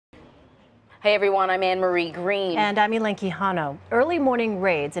Hey everyone, I'm Anne-Marie Green. And I'm Elaine Cobbe. Early morning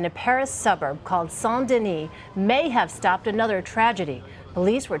raids in a Paris suburb called Saint Denis may have stopped another tragedy.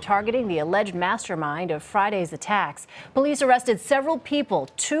 Police were targeting the alleged mastermind of Friday's attacks. Police arrested several people.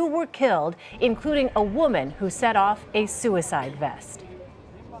 2 were killed, including a woman who set off a suicide vest.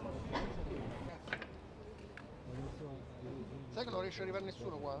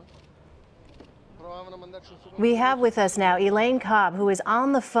 We have with us now Elaine Cobbe, who is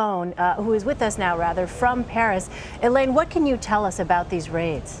on the phone, who is with us now, rather, from Paris. Elaine, what can you tell us about these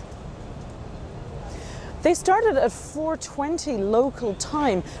raids? They started at 4:20 local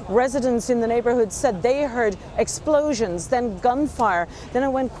time. Residents in the neighborhood said they heard explosions, then gunfire, then it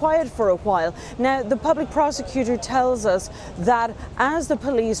went quiet for a while. Now, the public prosecutor tells us that as the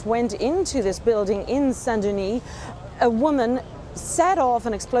police went into this building in Saint Denis, a woman set off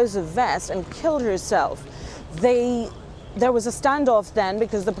an explosive vest and killed herself. There was a standoff then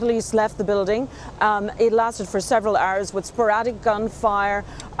because the police left the building. It lasted for several hours with sporadic gunfire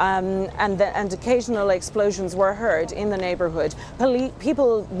and occasional explosions were heard in the neighborhood.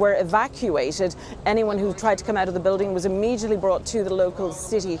 People were evacuated. Anyone who tried to come out of the building was immediately brought to the local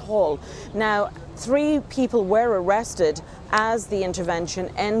city hall. Now, 3 people were arrested as the intervention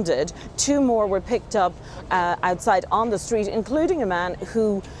ended. 2 more were picked up outside on the street, including a man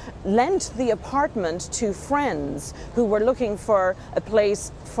who lent the apartment to friends who were looking for a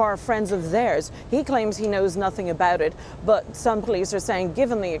place for friends of theirs. He claims he knows nothing about it, but some police are saying,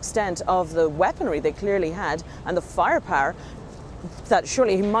 given the extent of the weaponry they clearly had and the firepower, that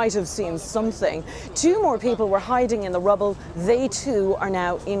surely he might have seen something. 2 more people were hiding in the rubble. They too are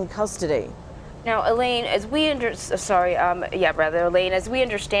now in custody. Now, Elaine, as we understand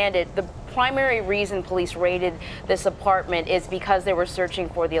it, the primary reason police raided this apartment is because they were searching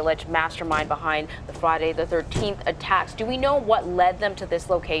for the alleged mastermind behind the Friday the 13th attacks. Do we know what led them to this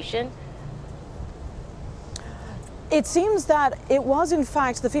location? It seems that it was in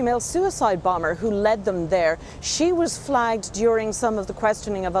fact the female suicide bomber who led them there. She was flagged during some of the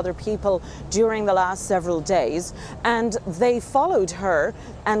questioning of other people during the last several days, and they followed her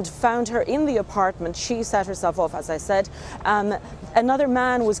and found her in the apartment. She set herself off, as I said. Another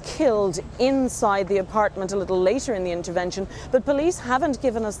man was killed inside the apartment a little later in the intervention, but police haven't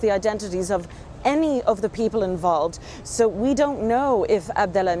given us the identities of any of the people involved, so we don't know if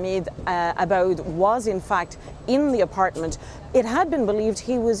Abdelhamid Aboud was in fact in the apartment. It had been believed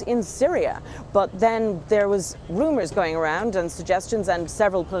he was in Syria, but then there was rumours going around and suggestions and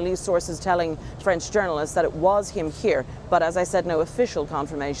several police sources telling French journalists that it was him here, but as I said, no official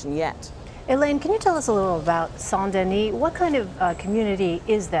confirmation yet. Elaine, can you tell us a little about Saint Denis? What kind of community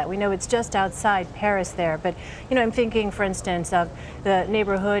is that? We know it's just outside Paris there, but I'm thinking, for instance, of the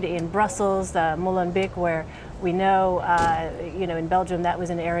neighborhood in Brussels, Molenbeek, where we know, in Belgium that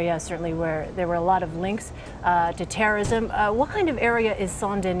was an area certainly where there were a lot of links to terrorism. What kind of area is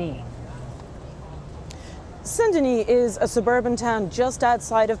Saint Denis? Saint Denis is a suburban town just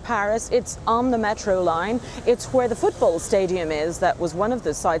outside of Paris. It's on the metro line. It's where the football stadium is. That was one of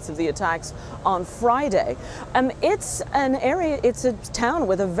the sites of the attacks on Friday. It's an area, it's a town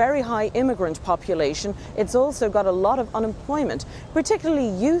with a very high immigrant population. It's also got a lot of unemployment, particularly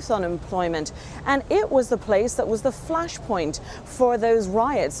youth unemployment. And it was the place that was the flashpoint for those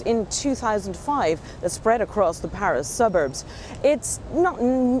riots in 2005 that spread across the Paris suburbs. It's not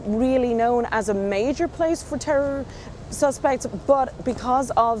really known as a major place for terror suspects, but because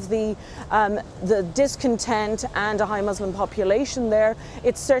of the discontent and a high Muslim population there,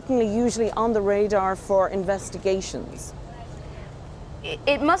 it's certainly usually on the radar for investigations.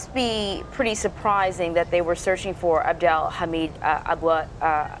 It must be pretty surprising that they were searching for Abdelhamid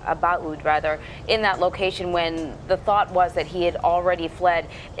Aboud in that location when the thought was that he had already fled.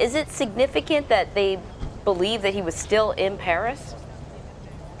 Is it significant that they believe that he was still in Paris?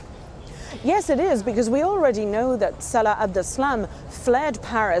 Yes, it is, because we already know that Salah Abdeslam fled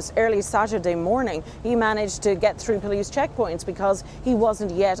Paris early Saturday morning. He managed to get through police checkpoints because he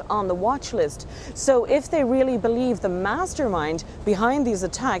wasn't yet on the watch list. So if they really believe the mastermind behind these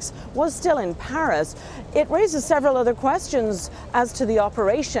attacks was still in Paris, it raises several other questions as to the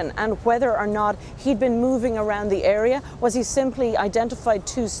operation and whether or not he'd been moving around the area. Was he simply identified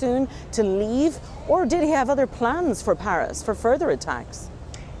too soon to leave, or did he have other plans for Paris for further attacks?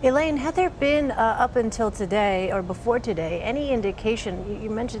 Elaine, had there been, up until today or before today, any indication, you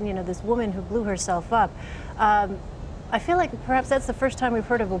mentioned, this woman who blew herself up. I feel like perhaps that's the first time we've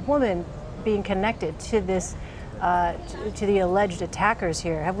heard of a woman being connected to this, to the alleged attackers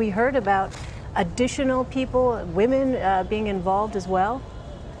here. Have we heard about additional people, women being involved as well?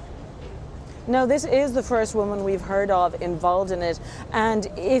 No, this is the first woman we've heard of involved in it, and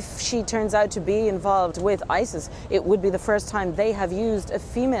if she turns out to be involved with ISIS, it would be the first time they have used a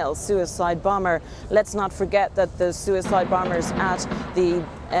female suicide bomber. Let's not forget that the suicide bombers at the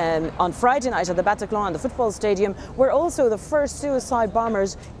on Friday night at the Bataclan, the football stadium, were also the first suicide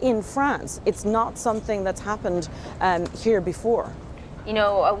bombers in France. It's not something that's happened here before. You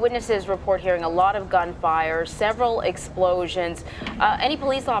know, witnesses report hearing a lot of gunfire, several explosions. Any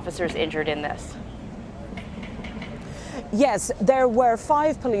police officers injured in this? Yes, there were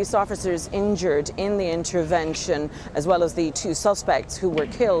 5 police officers injured in the intervention, as well as the 2 suspects who were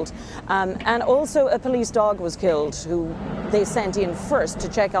killed. And also a police dog was killed, who they sent in first to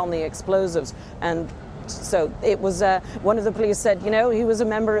check on the explosives. And so it was one of the police said, you know, she was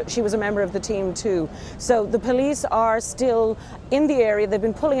a member of the team too. So the police are still in the area. They've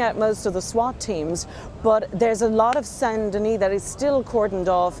been pulling out most of the SWAT teams, but there's a lot of Saint Denis that is still cordoned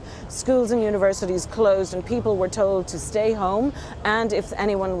off. Schools and universities closed, and people were told to stay home. And if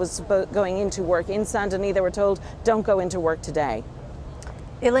anyone was going into work in Saint Denis, they were told, don't go into work today.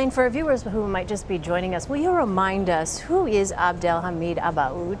 Elaine, for our viewers who might just be joining us, will you remind us, who is Abdelhamid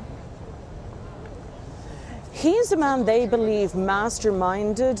Abaoud? He's the man they believe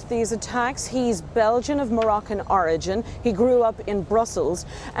masterminded these attacks. He's Belgian of Moroccan origin. He grew up in Brussels,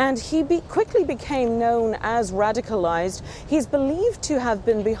 and he quickly became known as radicalized. He's believed to have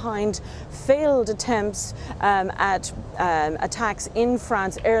been behind failed attempts at attacks in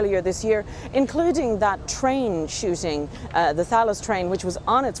France earlier this year, including that train shooting, the Thalys train, which was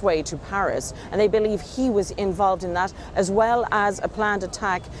on its way to Paris. And they believe he was involved in that, as well as a planned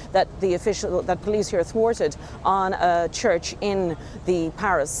attack that police here thwarted on a church in the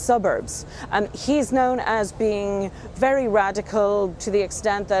Paris suburbs. He's known as being very radical, to the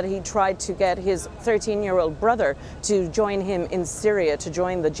extent that he tried to get his 13-year-old brother to join him in Syria, to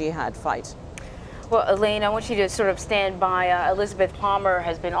join the jihad fight. Well, Elaine, I want you to sort of stand by. Elizabeth Palmer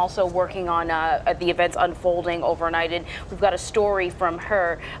has been also working on the events unfolding overnight, and we've got a story from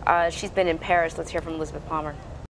her. She's been in Paris. Let's hear from Elizabeth Palmer.